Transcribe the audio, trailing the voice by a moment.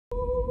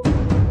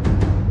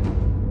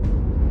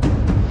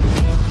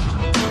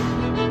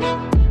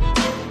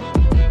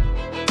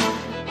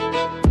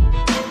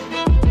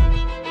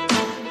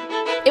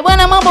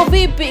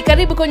vipi?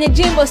 Karibu kwenye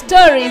Jimbo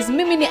Stories.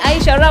 Mimi ni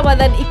Aisha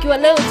Ramadhan, ikiwa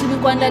leo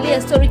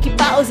tumekuandalia story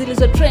kibao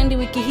zilizo trendy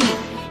wiki hii.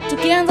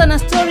 Tukianza na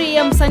story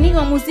ya msanii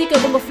wa muziki wa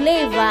Bongo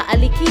Flava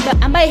Alikiba,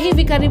 ambaye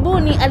hivi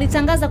karibuni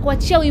alitangaza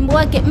kuachia wimbo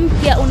wake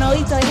mpya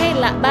unaoitwa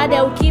Hela baada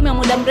ya ukimya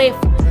muda mrefu.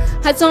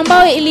 Hatua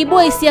ambayo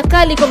ilibua hisia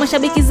kali kwa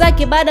mashabiki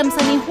zake baada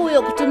msanii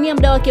huyo kutumia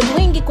muda wake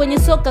mwingi kwenye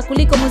soka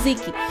kuliko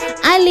muziki.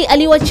 Ali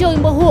aliuachia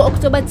wimbo huo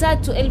Oktoba 3,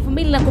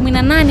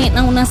 2018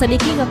 na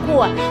unasadikika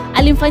kuwa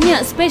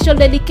alimfanyia special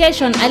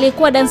dedication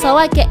aliyekuwa dansa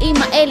wake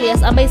Ima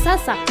Elias, ambaye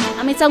sasa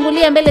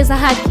ametangulia mbele za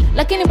haki.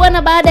 Lakini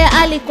bwana, baada ya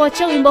Ali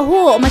kuachia wimbo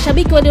huo,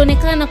 mashabiki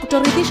walionekana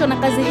kutoridhishwa na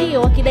kazi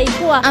hiyo, wakidai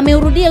kuwa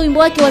ameurudia wimbo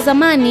wake wa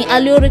zamani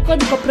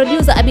aliorekodi kwa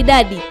producer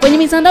Abidadi. Kwenye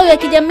mitandao ya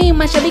kijamii,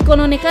 mashabiki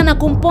wanaonekana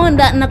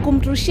kumponda na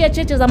kumrushia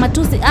cheche za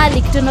matusi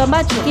Ali, kitendo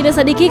ambacho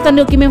kinasadikika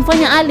ndio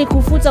kimemfanya Ali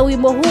kufuta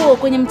wimbo huo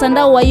kwenye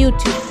mtandao wa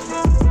YouTube.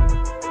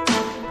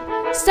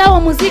 Star wa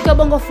muziki wa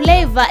Bongo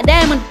Flava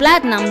Diamond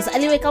Platnumz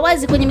aliweka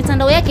wazi kwenye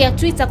mitandao yake ya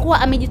Twitter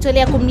kuwa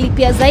amejitolea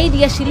kumlipia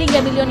zaidi ya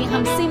shilingi milioni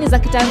 50 za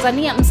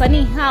Kitanzania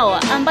msanii Hawa,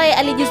 ambaye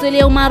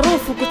alijizoelea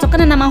umaarufu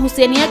kutokana na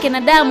mahusiano yake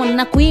na Diamond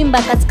na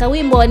kuimba katika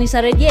wimbo wa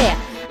Nitarejea.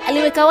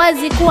 Aliweka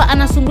wazi kuwa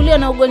anasumbuliwa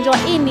na ugonjwa wa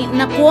ini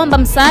na kuomba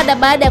msaada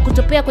baada ya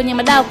kutopea kwenye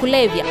madawa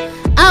kulevya.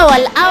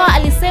 Awali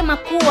alisema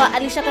kuwa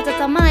alishakata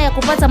tamaa ya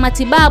kupata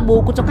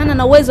matibabu kutokana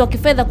na uwezo wa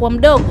kifedha kwa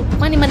mdogo,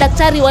 kwani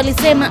madaktari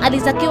walisema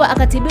alitakiwa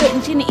akatibiwe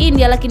nchini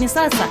India, lakini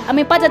sasa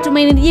amepata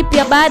tumaini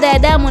jipya baada ya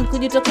Diamond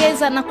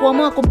kujitokeza na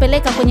kuamua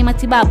kumpeleka kwenye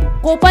matibabu.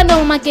 Kwa upande wa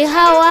mamake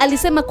Hawa,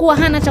 alisema kuwa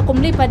hana cha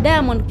kumlipa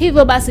Diamond,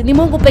 hivyo basi ni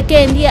Mungu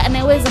pekee ndiye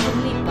anayeweza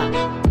kumlipa.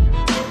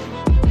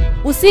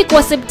 Usiku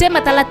wa Septemba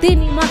 30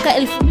 mwaka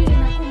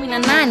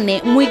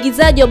 2018,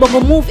 mwigizaji wa Bongo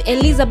Movie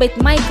Elizabeth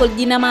Michael,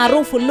 jina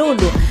maarufu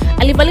Lulu,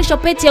 alivalishwa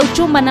pete ya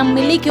uchumba na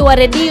mmiliki wa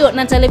redio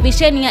na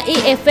televisheni ya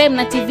EFM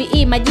na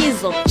TVE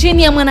Majizo,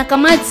 chini ya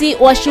mwanakamati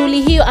wa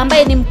shughuli hiyo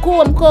ambaye ni mkuu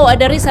wa mkoa wa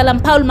Dar es Salaam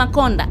Paul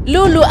Makonda.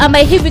 Lulu,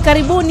 ambaye hivi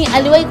karibuni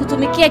aliwahi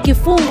kutumikia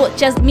kifungo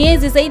cha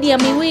miezi zaidi ya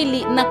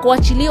 2 na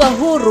kuachiliwa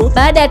huru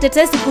baada ya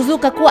tetesi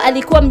kuzuka kuwa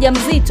alikuwa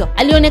mjamzito,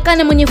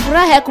 alionekana mwenye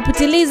furaha ya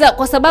kupitiliza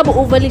kwa sababu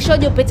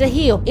uvalishaji wa pete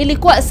hiyo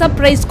ilikuwa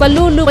surprise kwa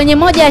Lulu kwenye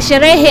moja ya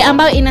sherehe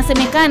ambayo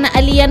inasemekana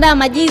aliandaa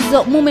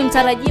Majizo, mume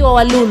mtarajiwa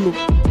wa Lulu.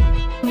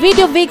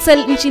 Video vixen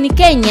nchini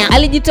Kenya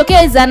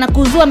alijitokeza na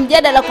kuzua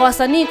mjadala kwa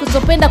wasanii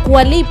kutopenda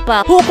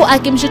kuwalipa, huku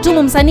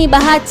akimshutumu msanii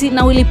Bahati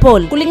na Willy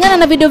Paul. Kulingana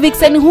na video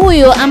vixen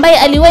huyo ambaye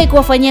aliwahi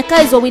kuwafanyia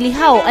kazi wa Willy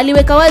hao,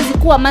 aliweka wazi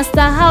kuwa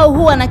mastaa hao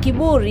huwa na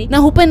kiburi na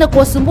hupenda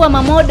kuwasumbua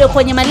mamodo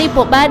kwenye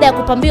malipo baada ya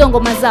kupambiwa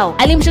ngoma zao.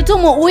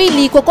 Alimshutumu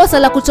Willy kwa kosa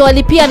la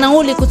kutowalipia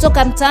nauli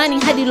kutoka mtaani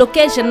hadi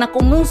location, na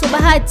kumhusu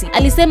Bahati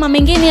alisema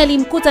mengine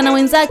alimkuta na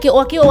wenzake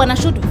wakiwa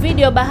wanashoot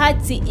video ya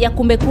Bahati ya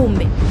kumbe.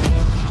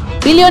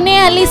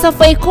 Bilionea Lisa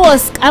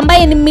Faikosk,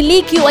 ambaye ni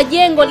mmiliki wa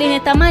jengo lenye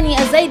thamani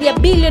ya zaidi ya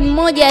bilioni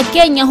 1 ya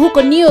Kenya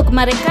huko New York,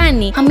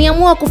 Marekani,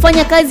 ameamua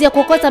kufanya kazi ya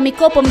kuokota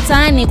mikopo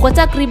mtaani kwa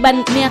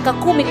takriban miaka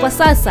 10 kwa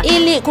sasa,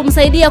 ili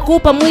kumsaidia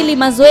kuupa mwili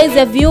mazoezi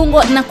ya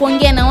viungo na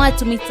kuongea na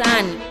watu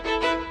mitaani.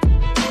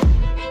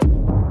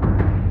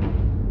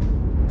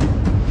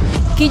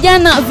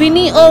 Kijana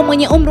Vinio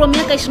mwenye umri wa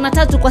miaka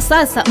 23 kwa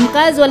sasa,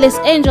 mkazi wa Los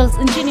Angeles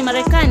nchini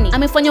Marekani,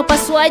 amefanya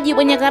upasuaji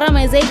wenye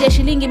gharama ya zaidi ya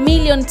shilingi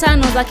milioni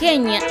 5 za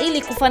Kenya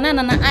ili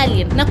kufanana na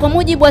alien. Na kwa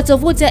mujibu wa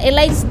tovuti ya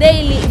Elites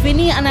Daily,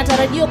 Vinio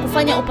anatarajiwa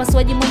kufanya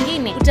upasuaji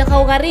mwingine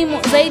utakaogharimu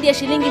zaidi ya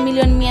shilingi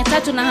milioni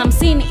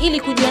 350 ili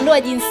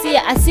kujiondoa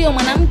jinsia asiyo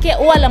mwanamke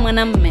wala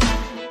mwanamume.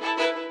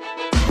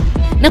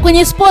 Na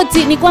kwenye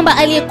sporti ni kwamba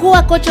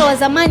aliyekuwa kocha wa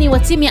zamani wa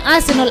timu ya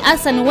Arsenal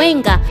Arsene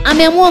Wenger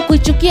ameamua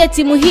kuichukia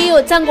timu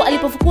hiyo tangu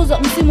alipofukuzwa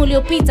msimu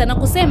uliopita, na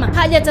kusema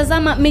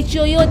hajatazama mechi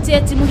yoyote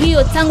ya timu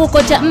hiyo tangu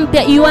kocha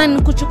mpya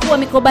Yuan kuchukua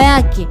mikoba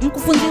yake.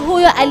 Mkufunzi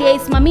huyo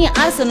aliyeisimamia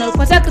Arsenal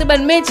kwa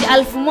takriban mechi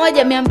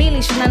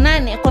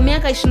 1228 kwa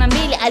miaka 22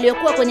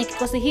 aliyokuwa kwenye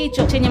kikosi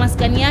hicho chenye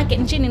maskani yake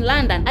nchini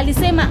London,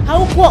 alisema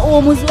haukuwa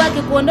uamuzi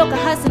wake kuondoka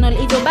Arsenal,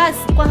 hivyo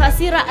basi kwa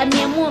hasira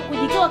ameamua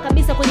kujitoa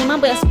kabisa kwenye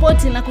mambo ya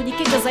sporti na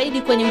kujikita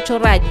zaidi kwenye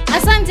uchoraji.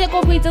 Asante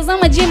kwa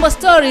kuitazama Jimbo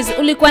Stories.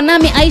 Ulikuwa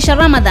nami Aisha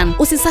Ramadhan.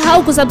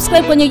 Usisahau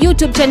kusubscribe kwenye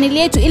YouTube channel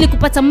yetu ili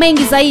kupata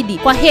mengi zaidi.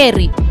 Kwa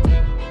heri.